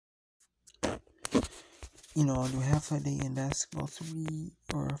I'll do half a day in basketball 3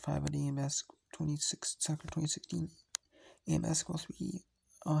 or 5 a day in basketball 26 soccer 2016 and basketball 3.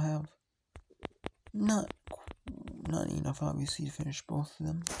 I'll have not enough obviously to finish both of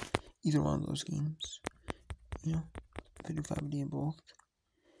them, either one of those games. If I do 5 a day in both,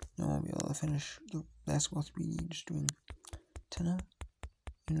 I won't be able to finish the basketball 3 just doing tennis.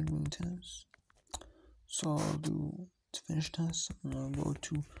 Doing tennis. So I'll do, to finish tennis, I'll go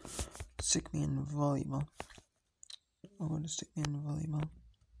to Stickman volleyball.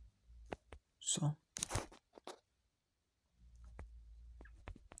 So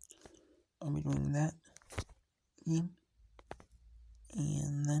I'll be doing that game,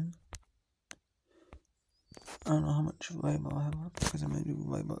 and then I don't know how much volleyball I have left because I'm gonna do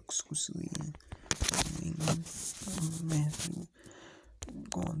volleyball exclusively. I may have to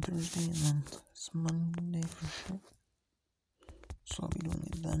go on Thursday, and then it's Monday for sure. So I'll be doing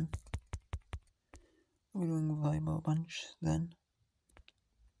it then. I'll be doing volleyball a bunch then.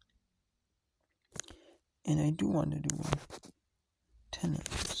 And I do want to do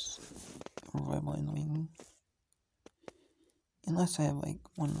tennis or volleyball in the evening. Unless I have like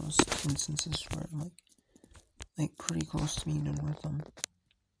one of those instances where I'm like pretty close to being done with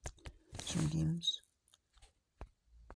some games.